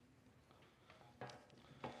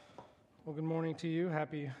Well, good morning to you.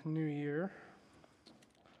 Happy New Year.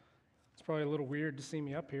 It's probably a little weird to see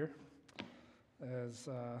me up here, as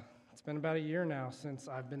it's been about a year now since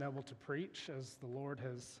I've been able to preach, as the Lord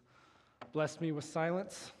has blessed me with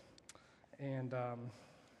silence. And I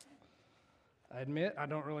admit I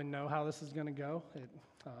don't really know how this is going to go.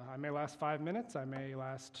 I may last 5 minutes, I may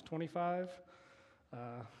last 25, but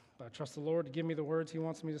I trust the Lord to give me the words He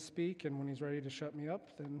wants me to speak, and when He's ready to shut me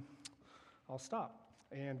up, then I'll stop.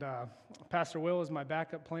 And Pastor Will is my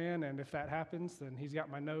backup plan, and if that happens, then he's got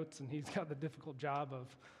my notes, and he's got the difficult job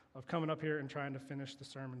of coming up here and trying to finish the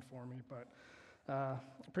sermon for me. But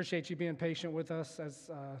appreciate you being patient with us as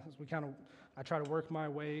I try to work my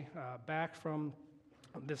way back from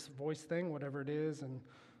this voice thing, whatever it is, and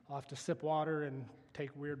I'll have to sip water and take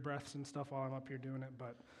weird breaths and stuff while I'm up here doing it,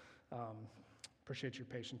 but appreciate your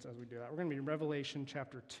patience as we do that. We're going to be in Revelation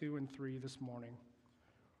chapter 2 and 3 this morning.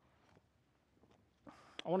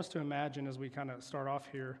 I want us to imagine, as we kind of start off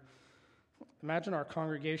here, imagine our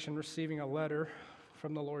congregation receiving a letter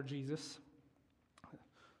from the Lord Jesus.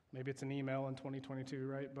 Maybe it's an email in 2022,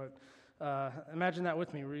 right? But imagine that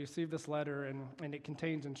with me. We receive this letter, and it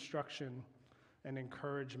contains instruction and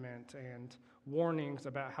encouragement and warnings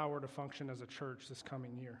about how we're to function as a church this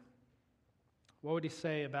coming year. What would he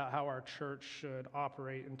say about how our church should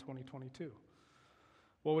operate in 2022?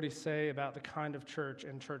 What would he say about the kind of church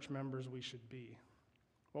and church members we should be?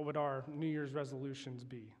 What would our New Year's resolutions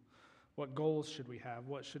be? What goals should we have?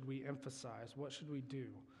 What should we emphasize? What should we do?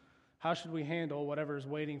 How should we handle whatever is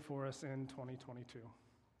waiting for us in 2022?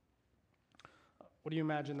 What do you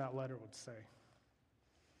imagine that letter would say?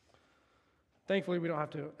 Thankfully, we don't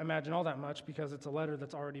have to imagine all that much because it's a letter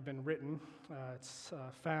that's already been written. It's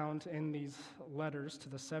found in these letters to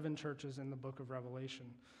the 7 churches in the book of Revelation.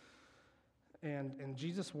 And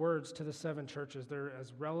Jesus' words to the 7 churches, they're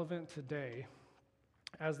as relevant today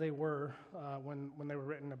as they were when they were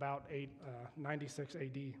written about 96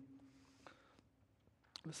 AD. The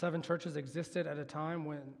 7 churches existed at a time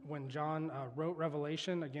when John wrote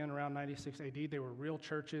Revelation, again around 96 AD. They were real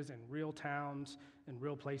churches in real towns and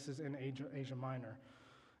real places in Asia Minor.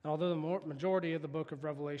 And although the majority of the book of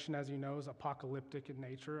Revelation, as you know, is apocalyptic in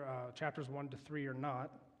nature, chapters 1 to 3 are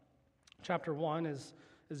not. Chapter 1 is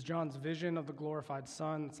John's vision of the glorified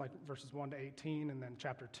Son. It's like verses 1 to 18, and then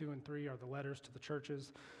chapter 2 and 3 are the letters to the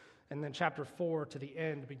churches. And then chapter 4 to the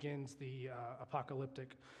end begins the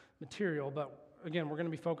apocalyptic material. But again, we're going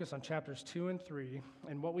to be focused on chapters 2 and 3,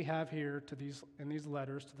 and what we have here in these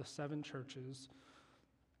letters to the 7 churches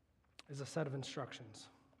is a set of instructions.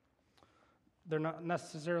 They're not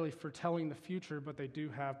necessarily foretelling the future, but they do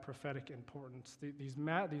have prophetic importance. These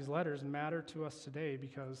letters matter to us today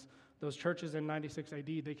because those churches in 96 AD,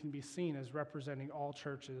 they can be seen as representing all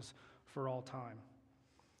churches for all time.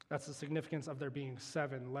 That's the significance of there being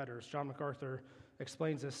 7 letters. John MacArthur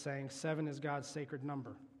explains this saying, 7 is God's sacred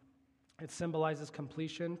number. It symbolizes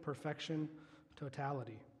completion, perfection,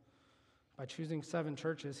 totality. By choosing 7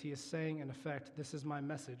 churches, he is saying, in effect, this is my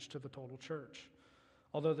message to the total church.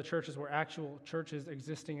 Although the churches were actual churches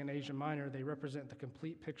existing in Asia Minor, they represent the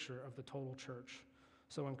complete picture of the total church.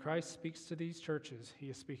 So when Christ speaks to these churches, he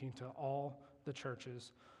is speaking to all the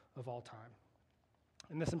churches of all time.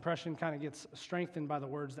 And this impression kind of gets strengthened by the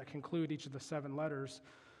words that conclude each of the 7 letters,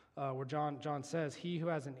 where John says, he who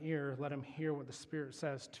has an ear, let him hear what the Spirit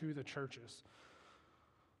says to the churches.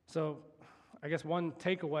 So I guess one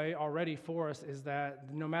takeaway already for us is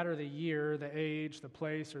that no matter the year, the age, the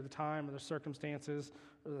place, or the time, or the circumstances,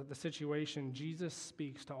 or the situation, Jesus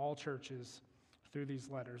speaks to all churches through these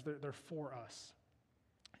letters. They're for us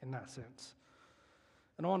in that sense.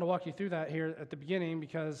 And I want to walk you through that here at the beginning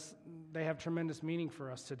because they have tremendous meaning for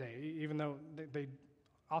us today, even though they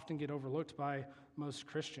often get overlooked by most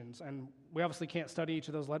Christians. And we obviously can't study each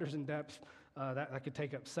of those letters in depth. That could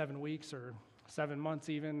take up 7 weeks or 7 months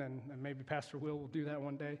even, and maybe Pastor will do that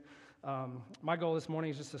one day. My goal this morning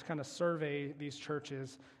is just to kind of survey these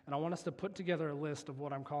churches, and I want us to put together a list of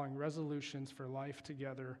what I'm calling resolutions for life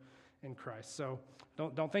together in Christ. So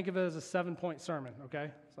don't think of it as a 7-point sermon, okay?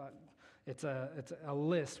 It's a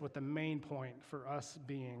list with the main point for us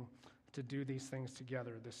being to do these things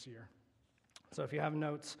together this year. So if you have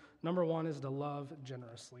notes, number 1 is to love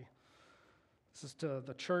generously. This is to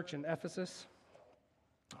the church in Ephesus.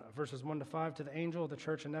 Verses 1 to 5, to the angel of the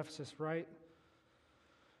church in Ephesus write,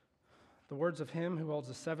 the words of him who holds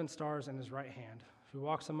the 7 stars in his right hand, who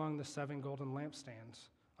walks among the 7 golden lampstands.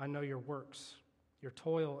 I know your works, your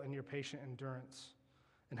toil and your patient endurance,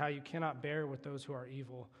 and how you cannot bear with those who are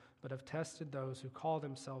evil, but have tested those who call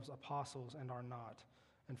themselves apostles and are not,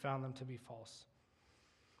 and found them to be false.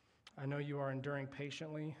 I know you are enduring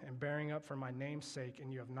patiently and bearing up for my name's sake,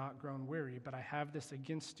 and you have not grown weary, but I have this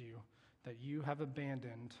against you, that you have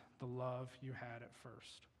abandoned the love you had at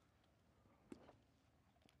first.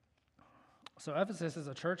 So Ephesus is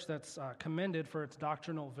a church that's commended for its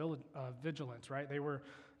doctrinal vigilance, right? They were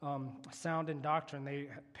sound in doctrine. They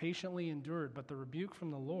patiently endured, but the rebuke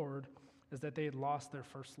from the Lord is that they had lost their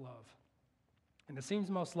first love. And it seems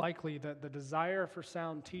most likely that the desire for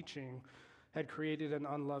sound teaching had created an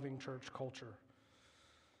unloving church culture.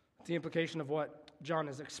 The implication of what John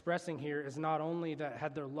is expressing here is not only that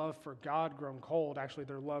had their love for God grown cold, actually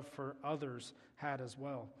their love for others had as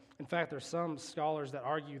well. In fact, there's some scholars that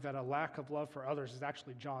argue that a lack of love for others is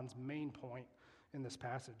actually John's main point in this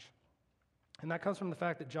passage. And that comes from the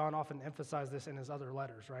fact that John often emphasized this in his other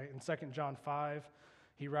letters, right? In 2 John 5,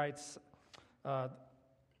 he writes,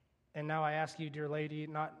 and now I ask you, dear lady,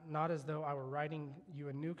 not as though I were writing you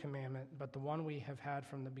a new commandment, but the one we have had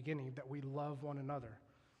from the beginning, that we love one another.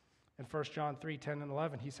 In 1 John 3, 10 and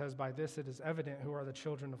 11, he says, by this it is evident who are the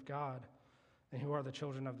children of God and who are the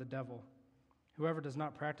children of the devil. Whoever does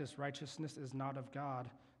not practice righteousness is not of God,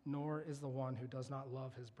 nor is the one who does not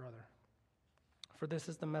love his brother. For this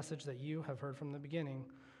is the message that you have heard from the beginning,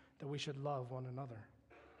 that we should love one another.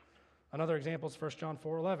 Another example is 1 John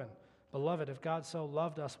 4:11. Beloved, if God so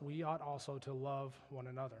loved us, we ought also to love one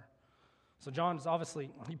another. So John is obviously,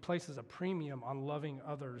 he places a premium on loving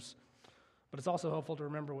others, but it's also helpful to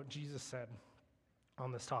remember what Jesus said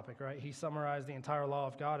on this topic, right? He summarized the entire law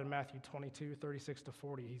of God in Matthew 22, 36 to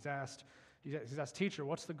 40. He's asked, teacher,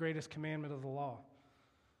 what's the greatest commandment of the law?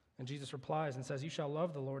 And Jesus replies and says, you shall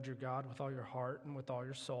love the Lord your God with all your heart and with all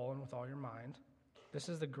your soul and with all your mind. This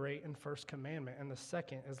is the great and first commandment, and the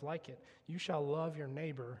second is like it. You shall love your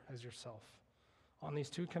neighbor as yourself. On these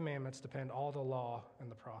two commandments depend all the law and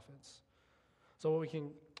the prophets. So what we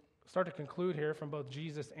can start to conclude here from both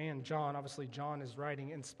Jesus and John, obviously John is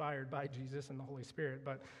writing inspired by Jesus and the Holy Spirit,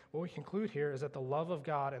 but what we conclude here is that the love of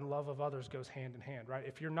God and love of others goes hand in hand, right?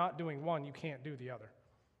 If you're not doing one, you can't do the other.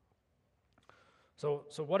 So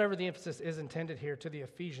whatever the emphasis is intended here to the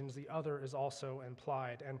Ephesians, the other is also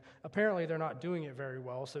implied. And apparently they're not doing it very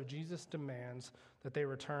well, so Jesus demands that they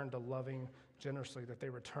return to loving generously, that they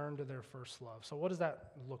return to their first love. So what does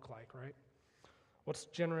that look like, right? What's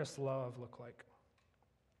generous love look like?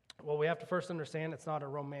 Well, we have to first understand it's not a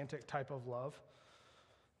romantic type of love.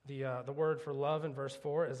 The word for love in verse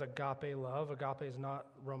 4 is agape love. Agape is not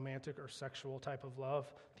romantic or sexual type of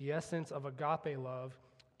love. The essence of agape love,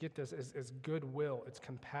 get this, is goodwill, it's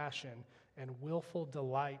compassion, and willful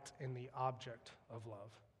delight in the object of love.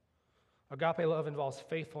 Agape love involves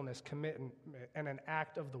faithfulness, commitment, and an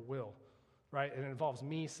act of the will, right? It involves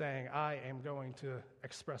me saying, I am going to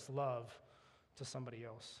express love to somebody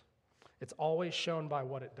else. It's always shown by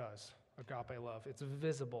what it does, agape love. It's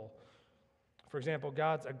visible. For example,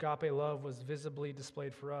 God's agape love was visibly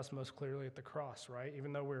displayed for us most clearly at the cross, right?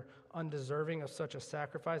 Even though we're undeserving of such a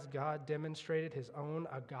sacrifice, God demonstrated his own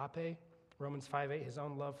agape, Romans 5:8, his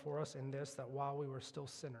own love for us in this, that while we were still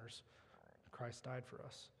sinners, Christ died for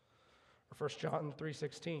us. Or 1 John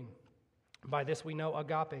 3:16, by this we know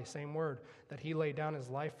agape, same word, that he laid down his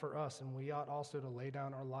life for us, and we ought also to lay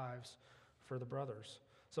down our lives for the brothers.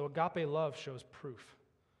 So agape love shows proof.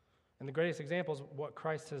 And the greatest example is what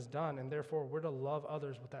Christ has done, and therefore we're to love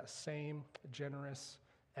others with that same generous,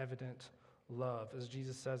 evident love. As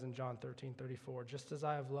Jesus says in John 13:34, just as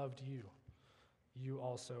I have loved you, you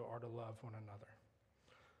also are to love one another.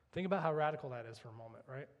 Think about how radical that is for a moment,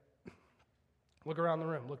 right? Look around the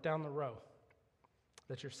room, look down the row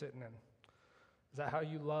that you're sitting in. Is that how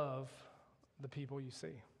you love the people you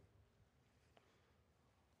see?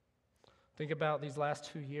 Think about these last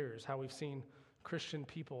 2 years, how we've seen Christian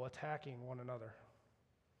people attacking one another.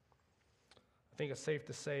 I think it's safe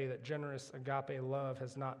to say that generous agape love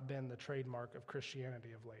has not been the trademark of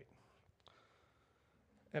Christianity of late.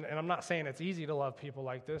 And I'm not saying it's easy to love people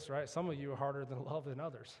like this, right? Some of you are harder to love than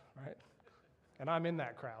others, right? And I'm in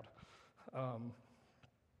that crowd.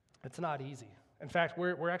 It's not easy. In fact,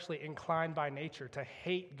 we're actually inclined by nature to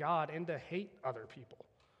hate God and to hate other people.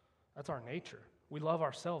 That's our nature. We love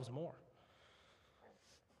ourselves more.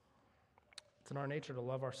 It's in our nature to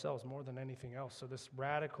love ourselves more than anything else. So this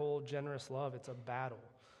radical, generous love, it's a battle.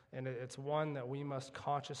 And it's one that we must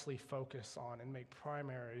consciously focus on and make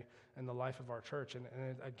primary in the life of our church. And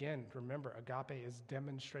again, remember, agape is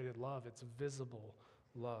demonstrated love. It's visible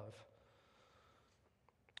love.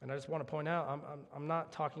 And I just want to point out, I'm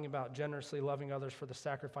not talking about generously loving others for the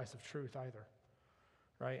sacrifice of truth either.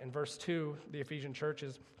 Right? In verse 2, the Ephesian church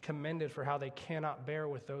is commended for how they cannot bear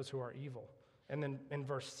with those who are evil. And then in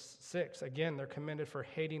verse 6, again, they're commended for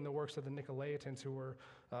hating the works of the Nicolaitans who were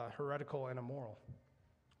heretical and immoral.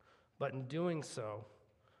 But in doing so,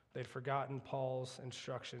 they'd forgotten Paul's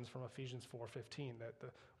instructions from Ephesians 4:15 that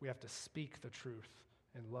we have to speak the truth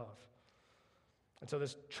in love. And so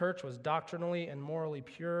this church was doctrinally and morally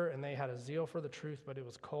pure, and they had a zeal for the truth, but it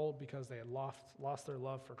was cold because they had lost their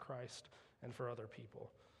love for Christ and for other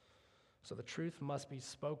people. So the truth must be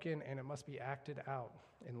spoken, and it must be acted out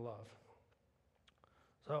in love.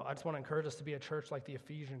 So I just want to encourage us to be a church like the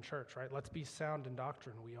Ephesian church, right? Let's be sound in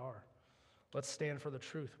doctrine. We are. Let's stand for the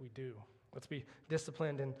truth. We do. Let's be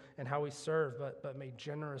disciplined in how we serve, but may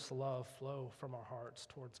generous love flow from our hearts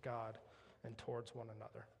towards God and towards one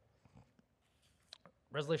another.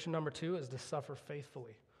 Resolution number 2 is to suffer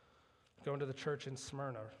faithfully. Going to the church in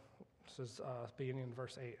Smyrna. This is beginning in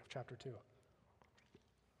verse 8 of chapter 2.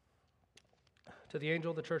 To the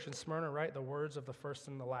angel of the church in Smyrna, write the words of the first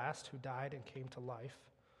and the last who died and came to life.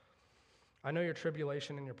 I know your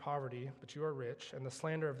tribulation and your poverty, but you are rich, and the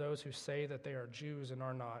slander of those who say that they are Jews and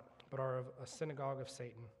are not, but are of a synagogue of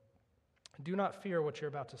Satan. Do not fear what you're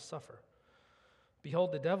about to suffer.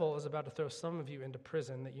 Behold, the devil is about to throw some of you into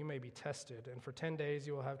prison that you may be tested, and for 10 days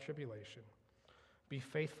you will have tribulation. Be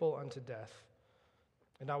faithful unto death,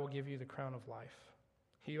 and I will give you the crown of life.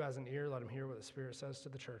 He who has an ear, let him hear what the Spirit says to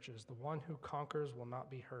the churches. The one who conquers will not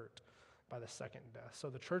be hurt by the second death. So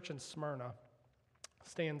the church in Smyrna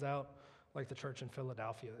stands out like the church in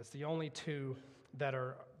Philadelphia. It's the only two that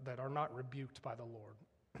are not rebuked by the Lord.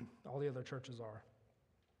 All the other churches are.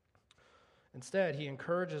 Instead, he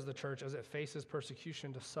encourages the church as it faces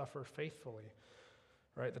persecution to suffer faithfully.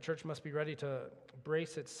 Right? The church must be ready to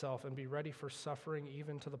brace itself and be ready for suffering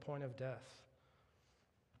even to the point of death.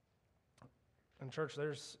 In church,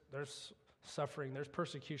 there's suffering, there's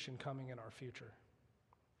persecution coming in our future.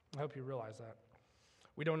 I hope you realize that.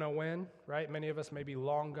 We don't know when, right? Many of us may be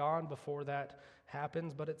long gone before that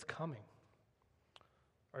happens, but it's coming.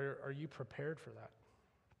 Are you prepared for that?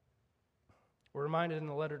 We're reminded in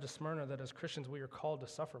the letter to Smyrna that as Christians we are called to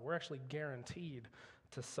suffer. We're actually guaranteed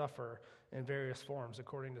to suffer in various forms,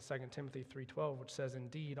 according to 2 Timothy 3:12, which says,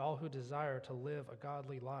 "Indeed, all who desire to live a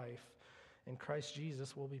godly life in Christ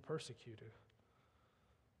Jesus will be persecuted."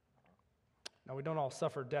 Now, we don't all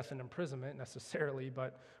suffer death and imprisonment necessarily,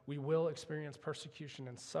 but we will experience persecution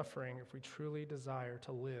and suffering if we truly desire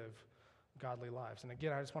to live godly lives. And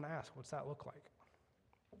again, I just want to ask, what's that look like?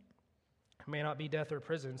 It may not be death or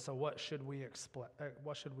prison, so what should we expect?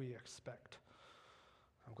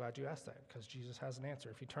 I'm glad you asked that, because Jesus has an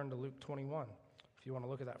answer. If you turn to Luke 21, if you want to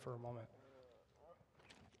look at that for a moment.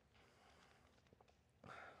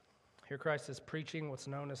 Here Christ is preaching what's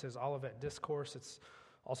known as his Olivet Discourse. It's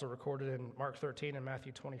also recorded in Mark 13 and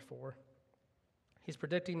Matthew 24. He's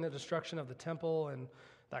predicting the destruction of the temple, and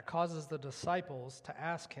that causes the disciples to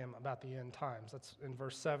ask him about the end times. That's in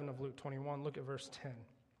verse 7 of Luke 21. Look at verse 10.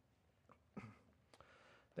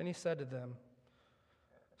 Then he said to them,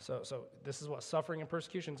 so this is what suffering and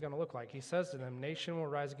persecution is going to look like. He says to them, nation will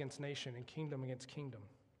rise against nation and kingdom against kingdom.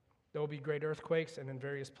 There will be great earthquakes and in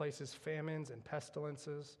various places famines and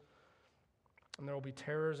pestilences, and there will be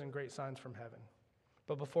terrors and great signs from heaven.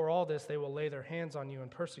 But before all this, they will lay their hands on you and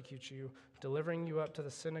persecute you, delivering you up to the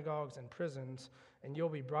synagogues and prisons, and you'll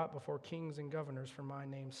be brought before kings and governors for my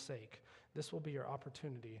name's sake. This will be your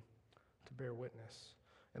opportunity to bear witness.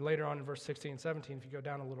 And later on in verse 16 and 17, if you go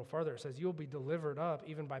down a little farther, it says, you'll be delivered up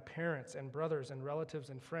even by parents and brothers and relatives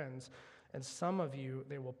and friends, and some of you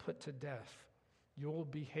they will put to death. You will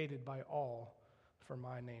be hated by all for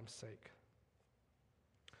my name's sake.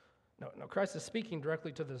 No, Christ is speaking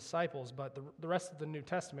directly to the disciples, but the rest of the New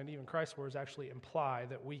Testament, even Christ's words, actually imply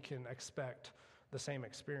that we can expect the same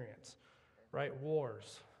experience, right?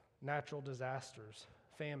 Wars, natural disasters,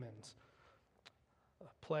 famines,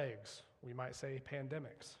 plagues, we might say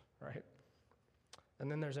pandemics, right?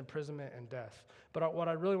 And then there's imprisonment and death. But what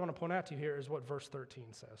I really want to point out to you here is what verse 13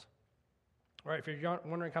 says. All right, if you're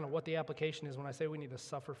wondering kind of what the application is when I say we need to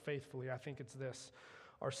suffer faithfully, I think it's this.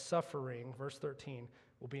 Our suffering, verse 13,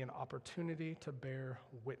 will be an opportunity to bear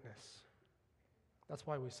witness. That's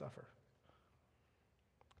why we suffer.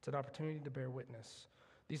 It's an opportunity to bear witness.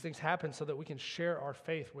 These things happen so that we can share our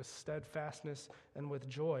faith with steadfastness and with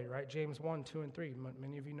joy, right? James 1, 2, and 3.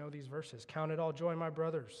 Many of you know these verses. Count it all joy, my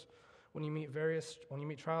brothers, when you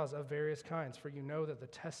meet trials of various kinds, for you know that the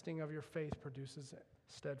testing of your faith produces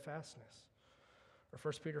steadfastness. Or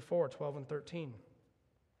 1 Peter 4, 12 and 13.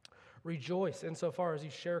 Rejoice insofar as you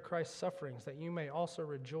share Christ's sufferings, that you may also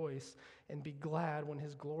rejoice and be glad when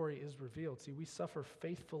his glory is revealed. See, we suffer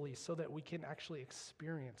faithfully so that we can actually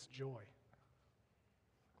experience joy.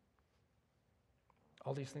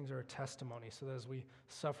 All these things are a testimony, so that as we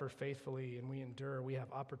suffer faithfully and we endure, we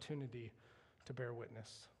have opportunity to bear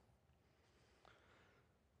witness.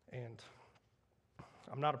 And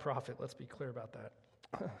I'm not a prophet, let's be clear about that.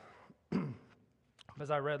 As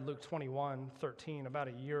I read Luke 21:13 about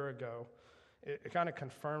a year ago, it kind of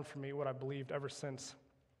confirmed for me what I believed ever since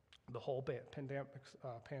the whole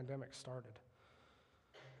pandemic started.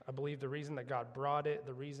 I believe the reason that God brought it,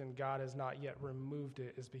 the reason God has not yet removed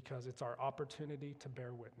it, is because it's our opportunity to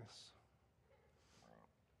bear witness.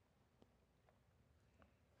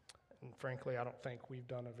 And frankly, I don't think we've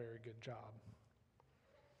done a very good job.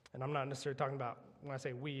 And I'm not necessarily talking about, when I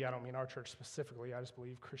say we, I don't mean our church specifically. I just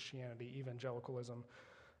believe Christianity, evangelicalism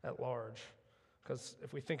at large. Because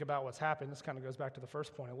if we think about what's happened, this kind of goes back to the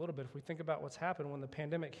first point a little bit. If we think about what's happened when the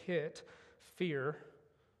pandemic hit, fear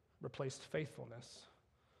replaced faithfulness.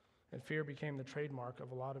 And fear became the trademark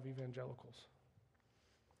of a lot of evangelicals.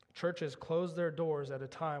 Churches closed their doors at a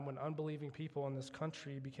time when unbelieving people in this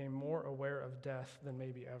country became more aware of death than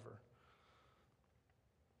maybe ever.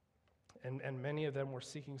 And many of them were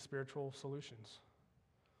seeking spiritual solutions.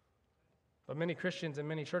 But many Christians and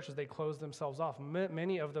many churches, they closed themselves off.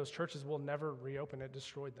 Many of those churches will never reopen. It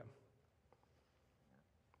destroyed them.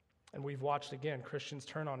 And we've watched, again, Christians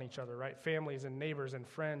turn on each other, right? Families and neighbors and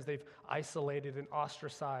friends, they've isolated and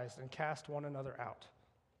ostracized and cast one another out.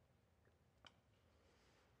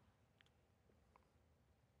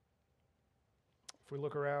 If we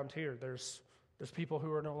look around here, there's people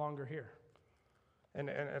who are no longer here. And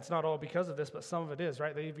it's not all because of this, but some of it is,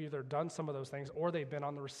 right? They've either done some of those things or they've been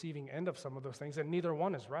on the receiving end of some of those things, and neither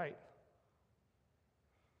one is right.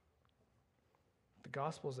 The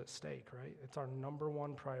gospel is at stake, right? It's our number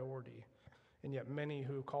one priority. And yet many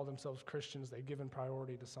who call themselves Christians, they've given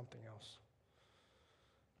priority to something else.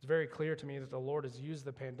 It's very clear to me that the Lord has used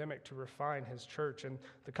the pandemic to refine his church, and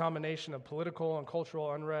the combination of political and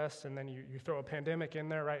cultural unrest, and then you throw a pandemic in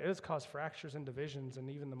there, right? It has caused fractures and divisions in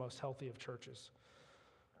even the most healthy of churches.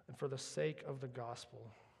 And for the sake of the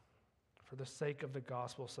gospel,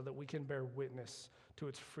 so that we can bear witness to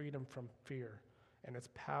its freedom from fear and its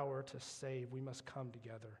power to save, we must come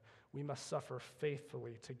together. We must suffer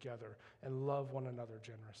faithfully together and love one another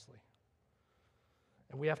generously.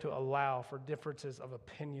 And we have to allow for differences of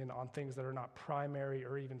opinion on things that are not primary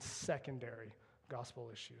or even secondary gospel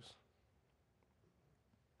issues.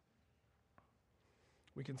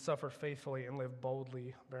 We can suffer faithfully and live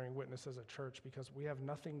boldly, bearing witness as a church, because we have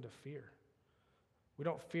nothing to fear. We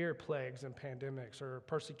don't fear plagues and pandemics or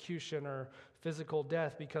persecution or physical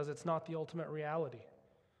death because it's not the ultimate reality.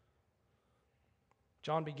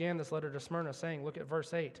 John began this letter to Smyrna saying, look at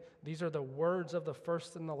verse 8, these are the words of the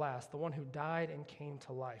first and the last, the one who died and came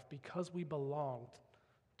to life, because we belonged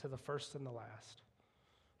to the first and the last.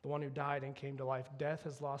 The one who died and came to life, death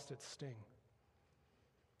has lost its sting.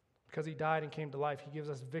 Because he died and came to life, he gives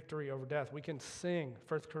us victory over death. We can sing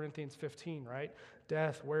 1 Corinthians 15, right?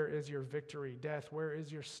 Death, where is your victory? Death, where is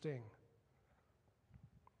your sting?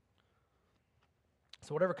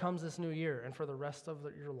 So whatever comes this new year and for the rest of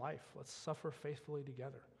your life, let's suffer faithfully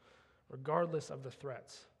together, regardless of the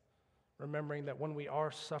threats, remembering that when we are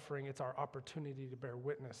suffering, it's our opportunity to bear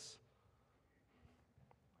witness.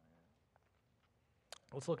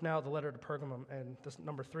 Let's look now at the letter to Pergamum, and this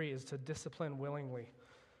number 3 is to discipline willingly.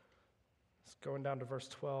 It's going down to verse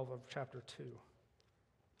 12 of chapter 2. We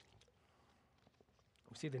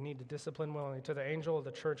see the need to discipline willingly. To the angel of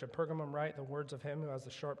the church at Pergamum write the words of him who has the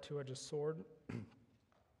sharp two-edged sword.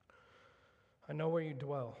 I know where you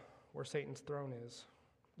dwell, where Satan's throne is.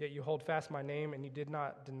 Yet you hold fast my name, and you did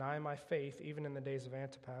not deny my faith, even in the days of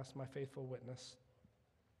Antipas, my faithful witness,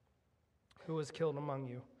 who was killed among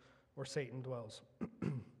you, where Satan dwells.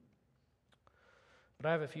 But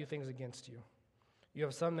I have a few things against you. You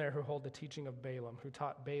have some there who hold the teaching of Balaam, who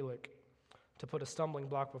taught Balak to put a stumbling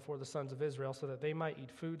block before the sons of Israel so that they might eat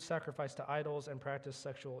food sacrificed to idols and practice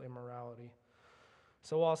sexual immorality.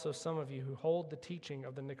 So also some of you who hold the teaching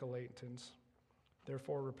of the Nicolaitans.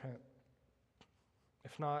 Therefore repent.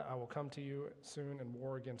 If not, I will come to you soon and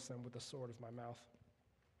war against them with the sword of my mouth.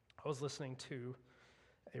 I was listening to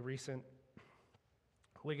a recent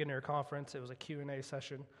Ligonier conference. It was a Q&A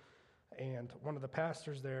session, and one of the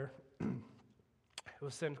pastors there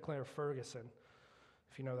was Sinclair Ferguson,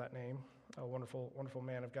 if you know that name, a wonderful, wonderful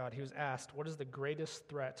man of God. He was asked, what is the greatest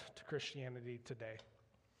threat to Christianity today?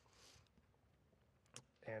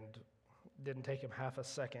 And didn't take him half a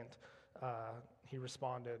second. He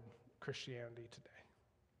responded, Christianity today.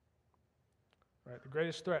 Right? The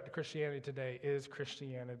greatest threat to Christianity today is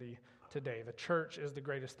Christianity today. The church is the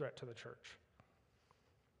greatest threat to the church.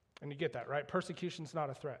 And you get that, right? Persecution's not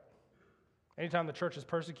a threat. Anytime the church is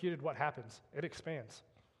persecuted, what happens? It expands.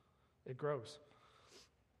 It grows.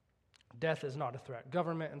 Death is not a threat.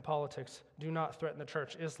 Government and politics do not threaten the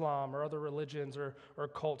church. Islam or other religions or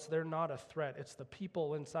cults, they're not a threat. It's the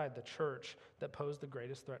people inside the church that pose the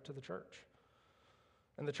greatest threat to the church.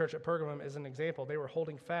 And the church at Pergamum is an example. They were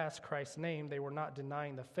holding fast Christ's name. They were not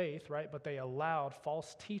denying the faith, right? But they allowed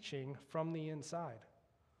false teaching from the inside.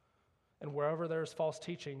 And wherever there's false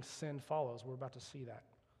teaching, sin follows. We're about to see that.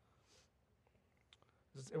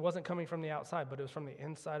 It wasn't coming from the outside, but it was from the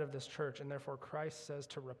inside of this church, and therefore Christ says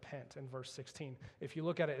to repent in verse 16. If you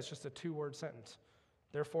look at it, it's just a 2-word sentence.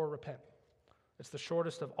 Therefore, repent. It's the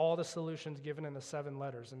shortest of all the solutions given in the 7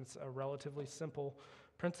 letters, and it's a relatively simple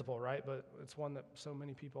principle, right? But it's one that so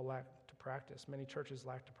many people lack to practice. Many churches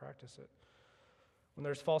lack to practice it. When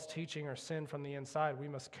there's false teaching or sin from the inside, we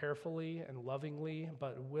must carefully and lovingly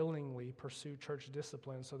but willingly pursue church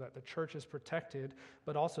discipline so that the church is protected,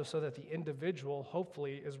 but also so that the individual,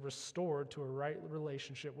 hopefully, is restored to a right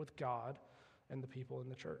relationship with God and the people in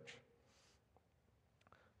the church.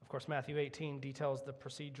 Of course, Matthew 18 details the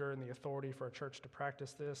procedure and the authority for a church to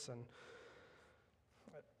practice this, and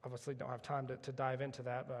I obviously don't have time to dive into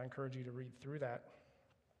that, but I encourage you to read through that.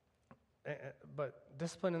 But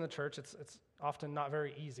discipline in the church, it's often not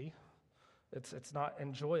very easy. It's not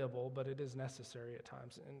enjoyable, but it is necessary at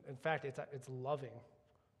times. In fact, it's loving,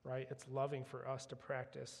 right? It's loving for us to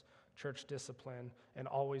practice church discipline and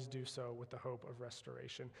always do so with the hope of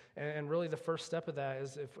restoration. And really the first step of that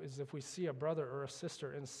is if we see a brother or a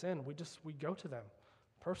sister in sin, we go to them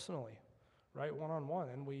personally, right? One-on-one,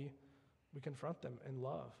 and we confront them in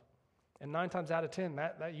love. And 9 times out of 10,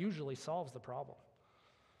 that usually solves the problem.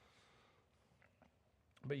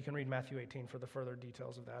 But you can read Matthew 18 for the further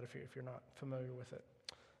details of that if you're not familiar with it.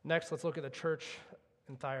 Next, let's look at the church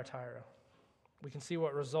in Thyatira. We can see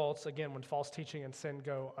what results, again, when false teaching and sin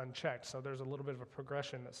go unchecked. So there's a little bit of a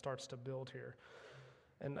progression that starts to build here.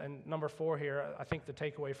 And number 4 here, I think the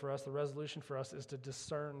takeaway for us, the resolution for us, is to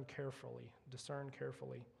discern carefully. Discern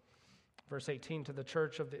carefully. Verse 18, to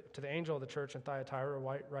the angel of the church in Thyatira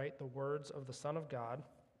write the words of the Son of God,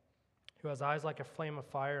 who has eyes like a flame of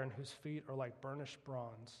fire and whose feet are like burnished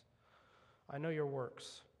bronze. I know your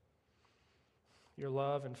works, your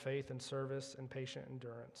love and faith and service and patient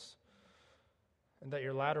endurance, and that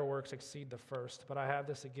your latter works exceed the first. But I have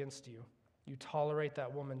this against you. You tolerate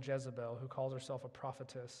that woman Jezebel, who calls herself a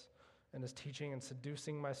prophetess and is teaching and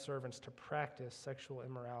seducing my servants to practice sexual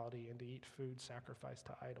immorality and to eat food sacrificed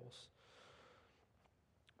to idols.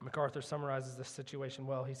 MacArthur summarizes this situation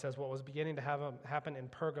well. He says, what was beginning to happen in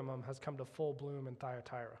Pergamum has come to full bloom in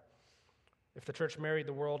Thyatira. If the church married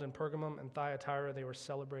the world in Pergamum and Thyatira, they were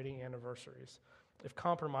celebrating anniversaries. If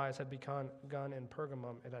compromise had begun in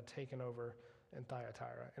Pergamum, it had taken over in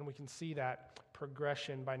Thyatira. And we can see that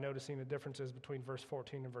progression by noticing the differences between verse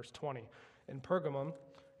 14 and verse 20. In Pergamum,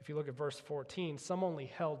 if you look at verse 14, some only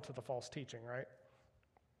held to the false teaching, right?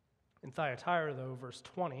 In Thyatira, though, verse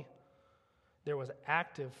 20, there was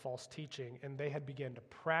active false teaching, and they had begun to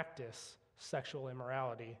practice sexual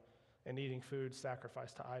immorality and eating food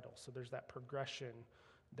sacrificed to idols. So there's that progression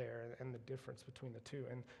there and the difference between the two.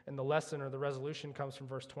 And the lesson or the resolution comes from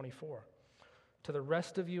verse 24. To the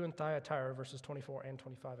rest of you in Thyatira, verses 24 and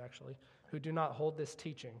 25 actually, who do not hold this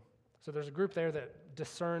teaching. So there's a group there that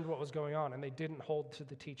discerned what was going on, and they didn't hold to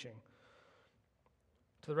the teaching.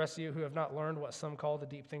 To the rest of you who have not learned what some call the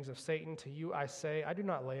deep things of Satan, to you I say, I do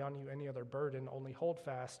not lay on you any other burden, only hold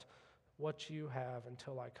fast what you have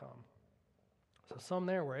until I come. So some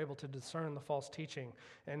there were able to discern the false teaching,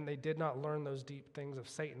 and they did not learn those deep things of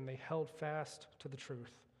Satan. They held fast to the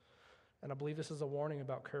truth. And I believe this is a warning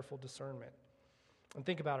about careful discernment. And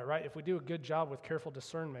think about it, right? If we do a good job with careful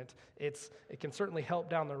discernment, it can certainly help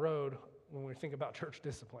down the road when we think about church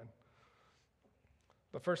discipline.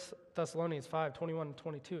 But 1 Thessalonians 5, 21 and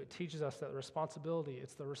 22, it teaches us that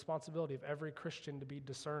it's the responsibility of every Christian to be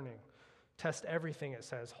discerning. Test everything, it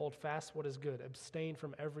says. Hold fast what is good. Abstain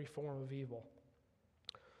from every form of evil.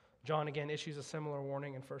 John again issues a similar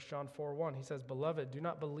warning in 1 John 4:1. He says, Beloved, do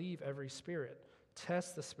not believe every spirit.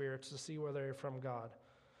 Test the spirits to see whether they are from God.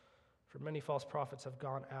 For many false prophets have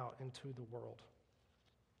gone out into the world.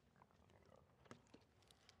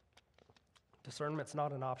 Discernment's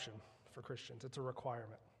not an option for Christians. It's a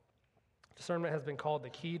requirement. Discernment has been called the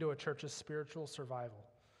key to a church's spiritual survival.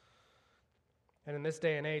 And in this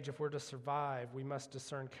day and age, if we're to survive, we must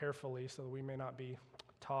discern carefully so that we may not be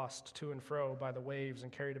tossed to and fro by the waves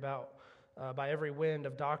and carried about by every wind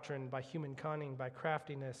of doctrine, by human cunning, by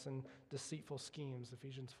craftiness and deceitful schemes,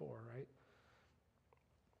 Ephesians 4, right?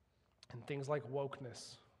 And things like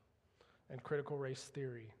wokeness and critical race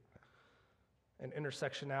theory and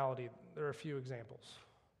intersectionality, there are a few examples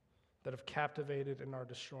that have captivated and are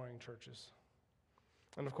destroying churches.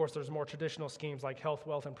 And of course, there's more traditional schemes like health,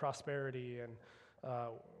 wealth, and prosperity, and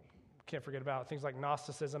can't forget about things like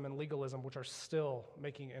Gnosticism and legalism, which are still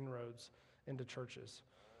making inroads into churches.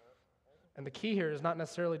 And the key here is not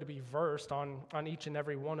necessarily to be versed on each and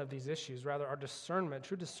every one of these issues. Rather, our discernment,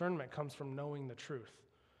 true discernment, comes from knowing the truth.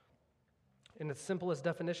 In its simplest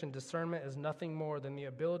definition, discernment is nothing more than the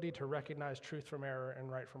ability to recognize truth from error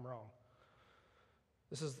and right from wrong.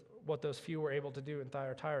 This is what those few were able to do in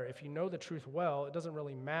Thyatira. If you know the truth well, it doesn't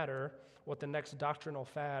really matter what the next doctrinal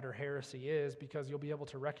fad or heresy is, because you'll be able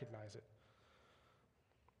to recognize it.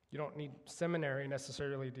 You don't need seminary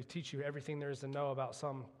necessarily to teach you everything there is to know about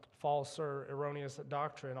some false or erroneous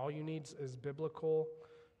doctrine. All you need is biblical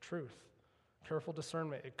truth. Careful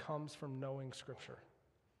discernment, it comes from knowing Scripture.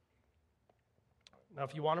 Now,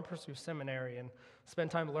 if you want to pursue seminary and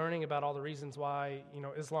spend time learning about all the reasons why,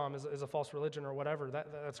 Islam is a false religion or whatever,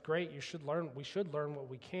 that's great. You should learn. We should learn what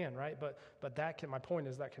we can, right? But my point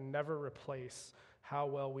is that can never replace how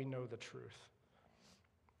well we know the truth.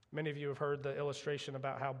 Many of you have heard the illustration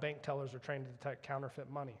about how bank tellers are trained to detect counterfeit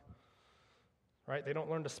money, right? They don't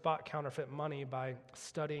learn to spot counterfeit money by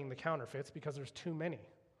studying the counterfeits because there's too many.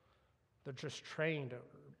 They're just trained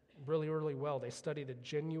really, really well. They study the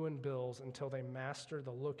genuine bills until they master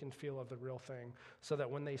the look and feel of the real thing, so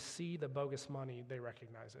that when they see the bogus money, they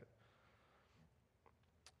recognize it.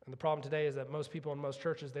 And the problem today is that most people in most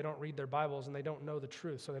churches, they don't read their Bibles and they don't know the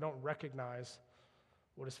truth, so they don't recognize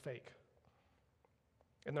what is fake.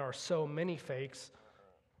 And there are so many fakes,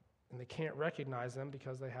 and they can't recognize them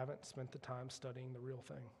because they haven't spent the time studying the real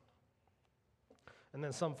thing. And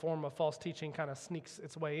then some form of false teaching kind of sneaks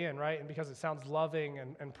its way in, right? And because it sounds loving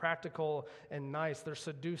and practical and nice, they're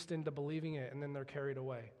seduced into believing it, and then they're carried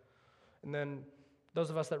away. And then those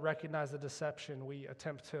of us that recognize the deception, we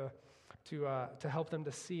attempt to help them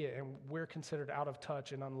to see it, and we're considered out of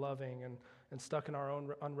touch and unloving and stuck in our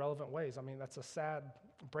own unrelevant ways. I mean, that's a sad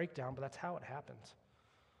breakdown, but that's how it happens.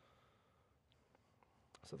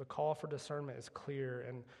 So the call for discernment is clear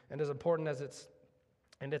and as important as it's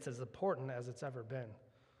as important as it's ever been,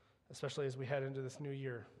 especially as we head into this new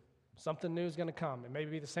year. Something new is going to come. It may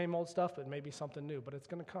be the same old stuff, but it may be something new, but it's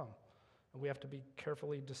going to come. And we have to be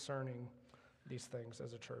carefully discerning these things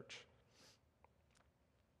as a church.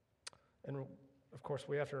 And of course,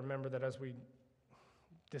 we have to remember that as we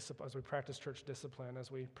practice church discipline,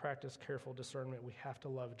 as we practice careful discernment, we have to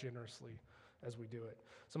love generously as we do it.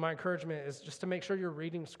 So my encouragement is just to make sure you're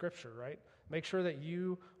reading Scripture, right? Make sure that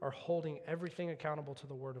you are holding everything accountable to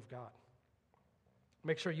the Word of God.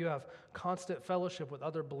 Make sure you have constant fellowship with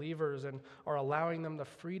other believers and are allowing them the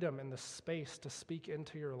freedom and the space to speak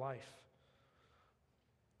into your life.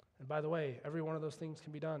 And by the way, every one of those things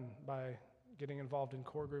can be done by getting involved in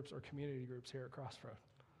core groups or community groups here at Crossroad,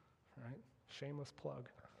 right? Shameless plug.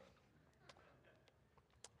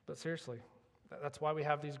 But seriously, that's why we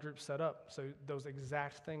have these groups set up, so those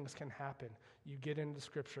exact things can happen. You get into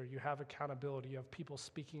Scripture, you have accountability, you have people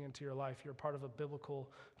speaking into your life, you're part of a biblical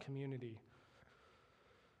community.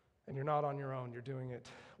 And you're not on your own, you're doing it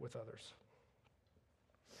with others.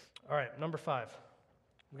 All right, number 5.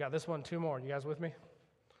 We got this one, 2 more. You guys with me?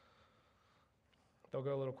 They'll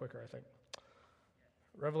go a little quicker, I think.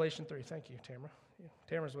 Revelation 3. Thank you, Tamara. Yeah,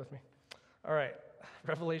 Tamara's with me. All right,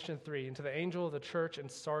 Revelation 3. And to the angel of the church in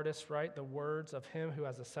Sardis write the words of him who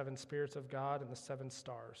has the 7 spirits of God and the 7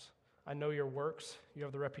 stars. I know your works. You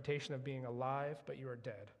have the reputation of being alive, but you are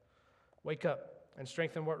dead. Wake up and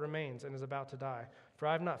strengthen what remains and is about to die. For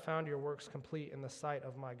I have not found your works complete in the sight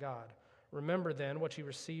of my God. Remember then what you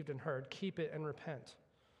received and heard. Keep it and repent.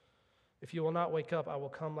 If you will not wake up, I will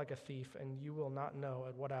come like a thief, and you will not know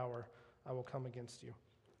at what hour I will come against you.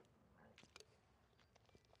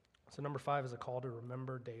 So number 5 is a call to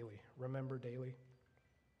remember daily. Remember daily.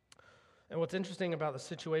 And what's interesting about the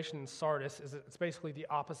situation in Sardis is that it's basically the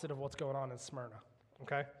opposite of what's going on in Smyrna,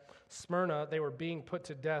 okay? Smyrna, they were being put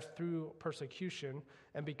to death through persecution,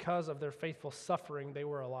 and because of their faithful suffering, they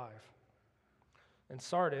were alive. In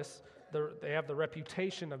Sardis, they have the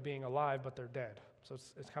reputation of being alive, but they're dead. So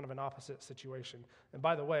it's kind of an opposite situation. And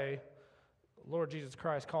by the way, Lord Jesus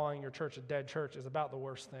Christ calling your church a dead church is about the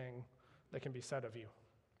worst thing that can be said of you.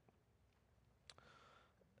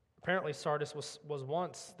 Apparently, Sardis was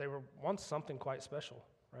once something quite special,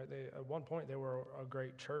 right? At one point, they were a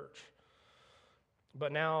great church.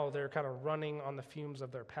 But now they're kind of running on the fumes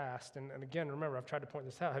of their past. And again, remember, I've tried to point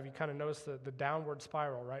this out. Have you kind of noticed the downward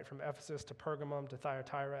spiral, right? From Ephesus to Pergamum to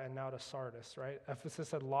Thyatira and now to Sardis, right?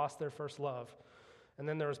 Ephesus had lost their first love. And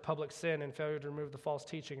then there was public sin and failure to remove the false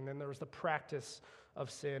teaching. And then there was the practice of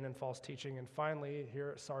sin and false teaching. And finally,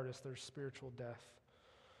 here at Sardis, there's spiritual death.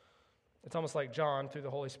 It's almost like John, through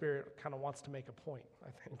the Holy Spirit, kind of wants to make a point, I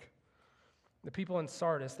think. The people in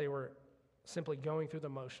Sardis, they were simply going through the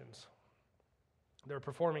motions. They were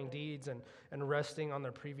performing deeds and resting on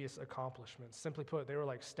their previous accomplishments. Simply put, they were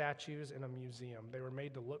like statues in a museum. They were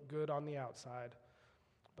made to look good on the outside,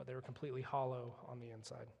 but they were completely hollow on the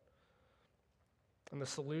inside. And the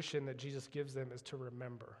solution that Jesus gives them is to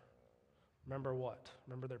remember. Remember what?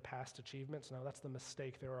 Remember their past achievements? No, that's the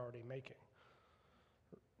mistake they were already making.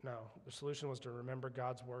 No, the solution was to remember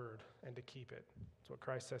God's word and to keep it. That's what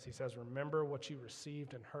Christ says. He says, remember what you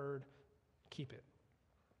received and heard, keep it.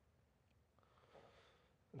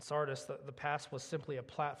 In Sardis, the past was simply a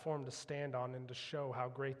platform to stand on and to show how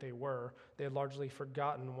great they were. They had largely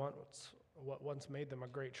forgotten what once made them a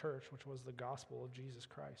great church, which was the gospel of Jesus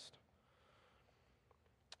Christ.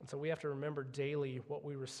 And so we have to remember daily what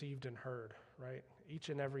we received and heard, right? Each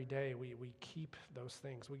and every day we keep those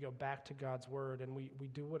things. We go back to God's word and we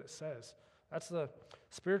do what it says. That's the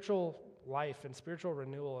spiritual life, and spiritual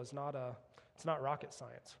renewal is it's not rocket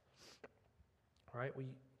science, right?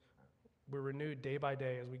 We're renewed day by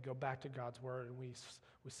day as we go back to God's word and we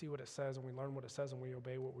see what it says and we learn what it says and we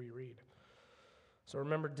obey what we read. So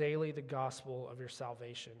remember daily the gospel of your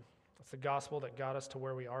salvation. It's the gospel that got us to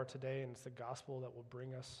where we are today, and it's the gospel that will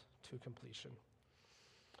bring us to completion.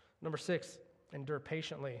 Number 6, endure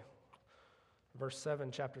patiently. Verse 7,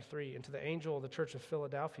 chapter 3, and to the angel of the church of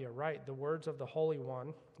Philadelphia write the words of the Holy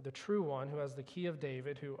One, the true one, who has the key of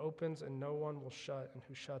David, who opens and no one will shut, and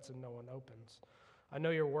who shuts and no one opens. I know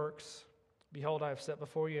your works. Behold, I have set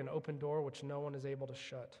before you an open door which no one is able to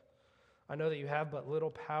shut. I know that you have but little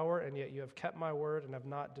power, and yet you have kept my word and have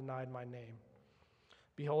not denied my name.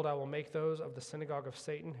 Behold, I will make those of the synagogue of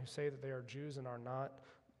Satan who say that they are Jews and are not,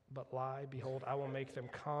 but lie. Behold, I will make them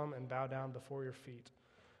come and bow down before your feet,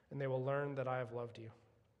 and they will learn that I have loved you.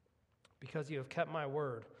 Because you have kept my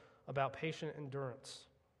word about patient endurance,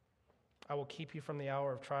 I will keep you from the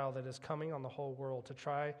hour of trial that is coming on the whole world to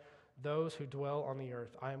try those who dwell on the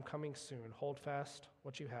earth. I am coming soon. Hold fast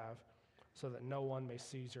what you have, so that no one may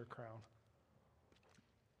seize your crown.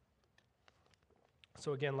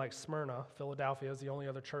 So again, like Smyrna, Philadelphia is the only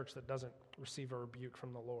other church that doesn't receive a rebuke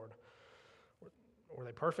from the Lord. Were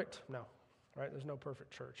they perfect? No, right? There's no perfect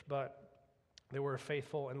church, but they were a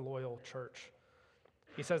faithful and loyal church.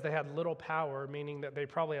 He says they had little power, meaning that they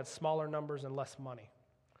probably had smaller numbers and less money.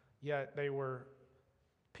 Yet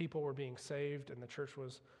people were being saved, and the church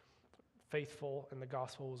was faithful, and the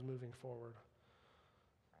gospel was moving forward.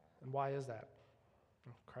 And why is that?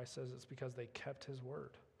 Christ says it's because they kept his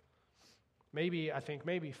word. Maybe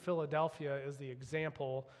Philadelphia is the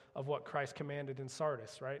example of what Christ commanded in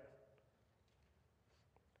Sardis, right?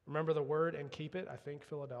 Remember the word and keep it. I think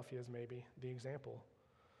Philadelphia is maybe the example.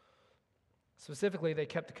 Specifically, they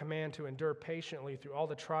kept the command to endure patiently through all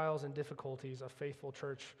the trials and difficulties a faithful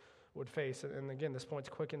church would face. And again, this point's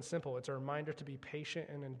quick and simple. It's a reminder to be patient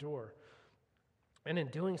and endure. And in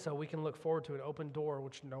doing so, we can look forward to an open door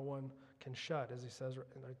which no one can shut, as he says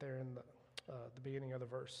right there in the beginning of the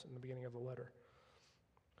verse, in the beginning of the letter.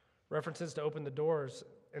 References to open the doors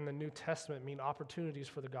in the New Testament mean opportunities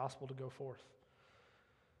for the gospel to go forth.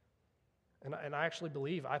 And I actually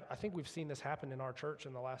believe, I think we've seen this happen in our church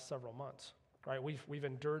in the last several months, right? We've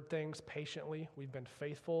endured things patiently, we've been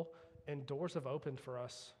faithful, and doors have opened for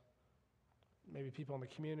us. Maybe people in the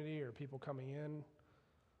community or people coming in,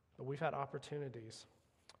 but we've had opportunities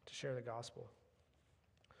to share the gospel.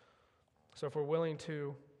 So if we're willing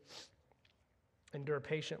to endure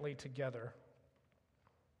patiently together,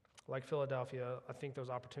 like Philadelphia, I think those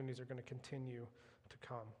opportunities are going to continue to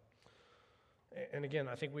come. And again,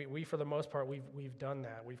 I think we for the most part, we've done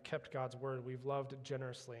that. We've kept God's word. We've loved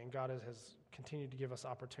generously, and God has continued to give us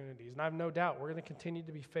opportunities. And I have no doubt we're going to continue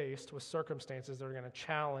to be faced with circumstances that are going to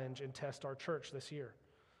challenge and test our church this year.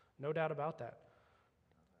 No doubt about that.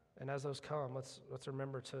 And as those come, let's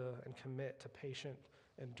remember to and commit to patient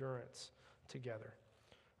endurance together.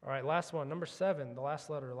 All right, last one, number 7, the last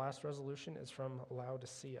resolution is from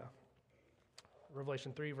Laodicea.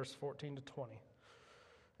 Revelation 3, verse 14 to 20.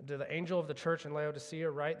 To the angel of the church in Laodicea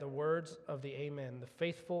write the words of the Amen, the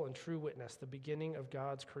faithful and true witness, the beginning of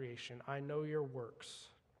God's creation. I know your works.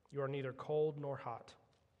 You are neither cold nor hot.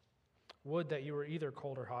 Would that you were either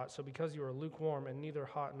cold or hot. So because you are lukewarm and neither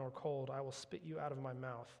hot nor cold, I will spit you out of my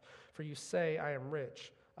mouth. For you say, I am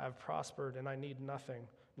rich, I have prospered, and I need nothing,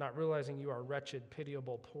 not realizing you are wretched,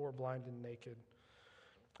 pitiable, poor, blind, and naked.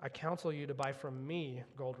 I counsel you to buy from me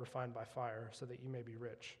gold refined by fire, so that you may be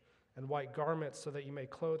rich, and white garments, so that you may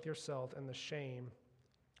clothe yourself, and the shame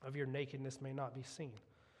of your nakedness may not be seen,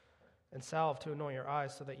 and salve to anoint your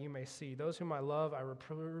eyes so that you may see. Those whom I love, I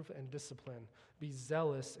reprove and discipline. Be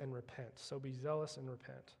zealous and repent. So be zealous and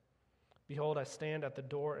repent. Behold, I stand at the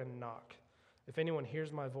door and knock. If anyone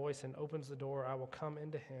hears my voice and opens the door, I will come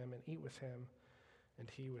into him and eat with him, and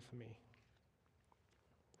he with me.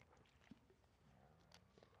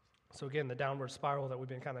 So again, the downward spiral that we've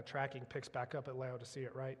been kind of tracking picks back up at Laodicea,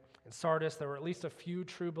 right? In Sardis, there were at least a few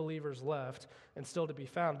true believers left and still to be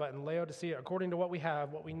found. But in Laodicea, according to what we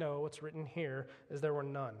have, what we know, what's written here, is there were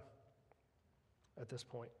none at this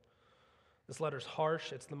point. This letter's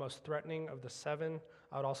harsh. It's the most threatening of the seven.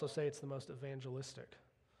 I would also say it's the most evangelistic.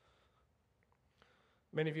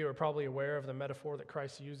 Many of you are probably aware of the metaphor that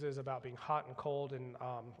Christ uses about being hot and cold and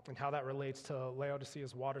how that relates to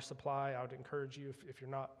Laodicea's water supply. I would encourage you, if you're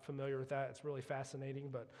not familiar with that, it's really fascinating,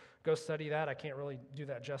 but go study that. I can't really do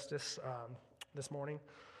that justice this morning.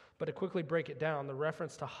 But to quickly break it down, the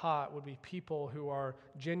reference to hot would be people who are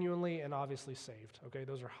genuinely and obviously saved. Okay,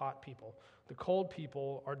 those are hot people. The cold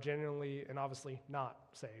people are genuinely and obviously not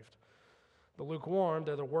saved. The lukewarm,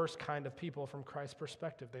 they're the worst kind of people from Christ's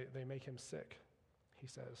perspective. They make him sick, he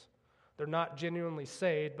says. They're not genuinely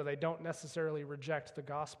saved, but they don't necessarily reject the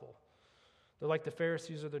gospel. They're like the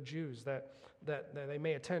Pharisees or the Jews, that they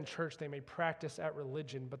may attend church, they may practice at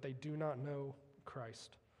religion, but they do not know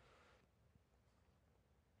Christ.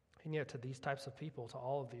 And yet to these types of people, to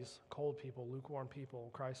all of these cold people, lukewarm people,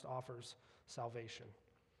 Christ offers salvation.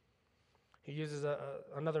 He uses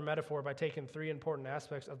another metaphor by taking three important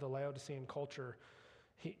aspects of the Laodicean culture.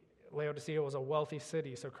 Laodicea was a wealthy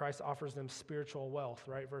city, so Christ offers them spiritual wealth,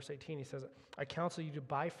 right? Verse 18, he says, I counsel you to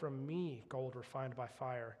buy from me gold refined by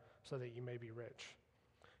fire so that you may be rich.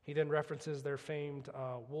 He then references their famed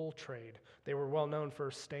wool trade. They were well known for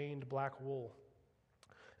stained black wool.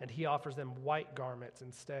 And he offers them white garments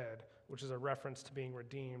instead, which is a reference to being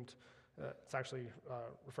redeemed. It's actually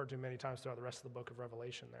referred to many times throughout the rest of the book of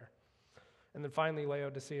Revelation there. And then finally,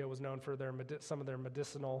 Laodicea was known for some of their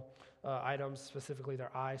medicinal items, specifically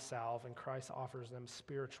their eye salve, and Christ offers them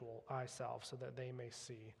spiritual eye salve so that they may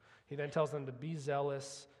see. He then tells them to be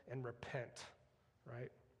zealous and repent,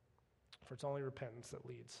 right? For it's only repentance that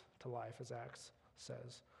leads to life, as Acts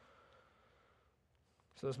says.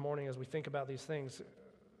 So this morning, as we think about these things,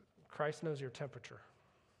 Christ knows your temperature,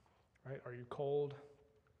 right? Are you cold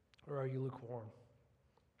or are you lukewarm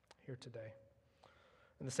here today?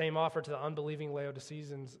 And the same offer to the unbelieving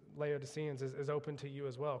Laodiceans is open to you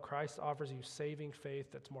as well. Christ offers you saving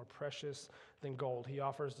faith that's more precious than gold. He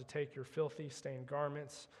offers to take your filthy, stained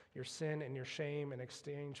garments, your sin and your shame, in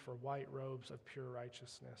exchange for white robes of pure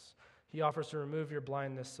righteousness. He offers to remove your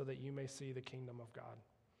blindness so that you may see the kingdom of God.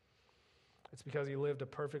 It's because he lived a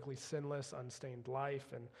perfectly sinless, unstained life,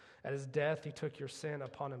 and at his death, he took your sin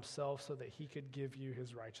upon himself so that he could give you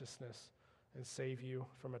his righteousness and save you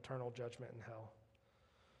from eternal judgment in hell.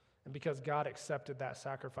 And because God accepted that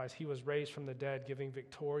sacrifice, he was raised from the dead, giving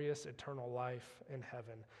victorious eternal life in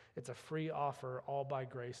heaven. It's a free offer, all by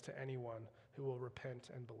grace, to anyone who will repent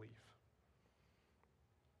and believe.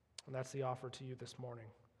 And that's the offer to you this morning.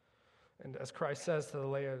 And as Christ says to the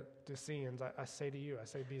Laodiceans, I say to you, I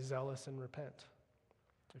say, be zealous and repent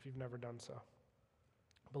if you've never done so.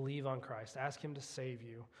 Believe on Christ. Ask him to save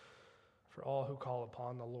you, for all who call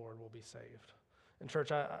upon the Lord will be saved. And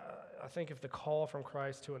church, I think if the call from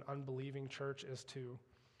Christ to an unbelieving church is to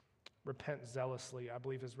repent zealously, I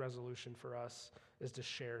believe his resolution for us is to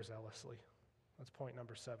share zealously. That's point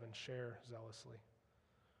number 7, share zealously.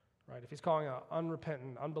 Right? If he's calling an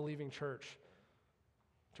unrepentant, unbelieving church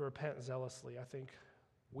to repent zealously, I think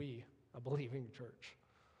we, a believing church,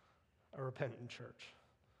 a repentant church,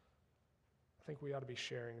 I think we ought to be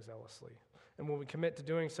sharing zealously. And when we commit to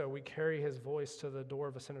doing so, we carry his voice to the door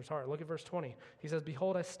of a sinner's heart. Look at verse 20. He says,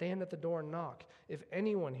 behold, I stand at the door and knock. If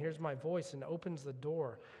anyone hears my voice and opens the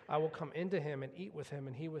door, I will come into him and eat with him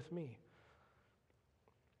and he with me.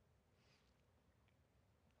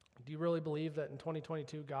 Do you really believe that in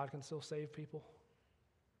 2022 God can still save people?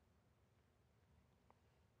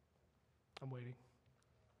 I'm waiting.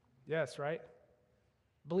 Yes, right?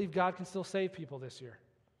 Believe God can still save people this year.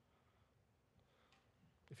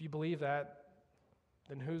 If you believe that,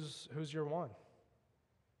 then who's your one?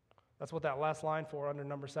 That's what that last line for under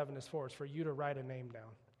number 7 is for. It's for you to write a name down.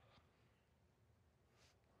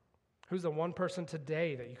 Who's the one person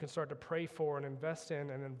today that you can start to pray for and invest in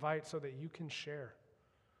and invite so that you can share?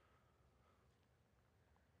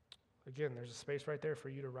 Again, there's a space right there for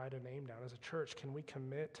you to write a name down. As a church, can we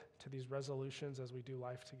commit to these resolutions as we do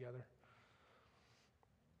life together?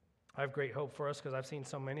 I have great hope for us because I've seen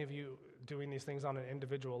so many of you doing these things on an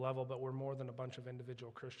individual level, but we're more than a bunch of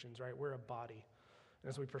individual Christians, right? We're a body. And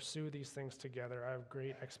as we pursue these things together, I have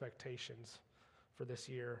great expectations for this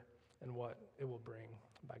year and what it will bring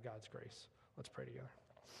by God's grace. Let's pray together.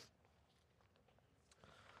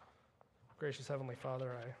 Gracious Heavenly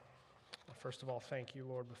Father, I first of all thank you,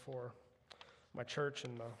 Lord, before my church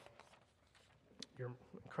and your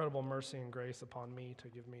incredible mercy and grace upon me to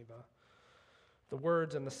give me the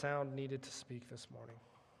words and the sound needed to speak this morning.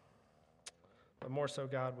 But more so,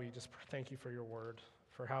 God, we just thank you for your word,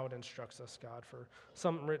 for how it instructs us, God, for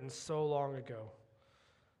something written so long ago,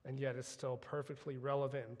 and yet it's still perfectly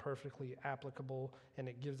relevant and perfectly applicable, and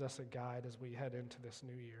it gives us a guide as we head into this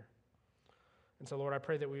new year. And so, Lord, I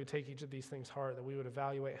pray that we would take each of these things hard, that we would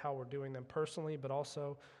evaluate how we're doing them personally, but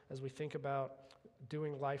also as we think about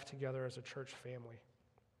doing life together as a church family.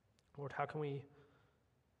 Lord, how can we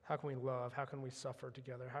love? How can we suffer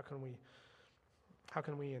together? How can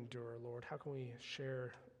we endure, Lord? How can we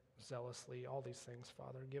share zealously? All these things,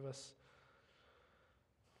 Father.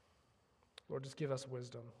 Lord, just give us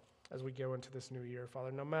wisdom as we go into this new year,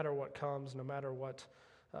 Father. No matter what comes, no matter what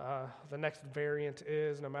the next variant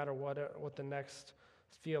is, no matter what the next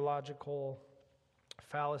theological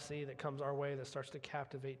fallacy that comes our way that starts to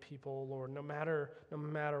captivate people, Lord, no matter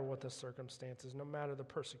what the circumstances, no matter the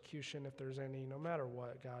persecution, if there's any, no matter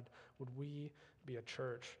what, God, would we be a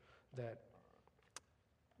church that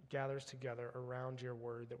gathers together around your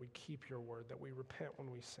word, that we keep your word, that we repent when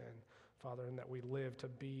we sin, Father, and that we live to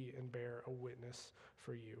be and bear a witness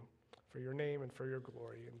for you, for your name and for your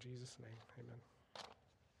glory. In Jesus' name, amen.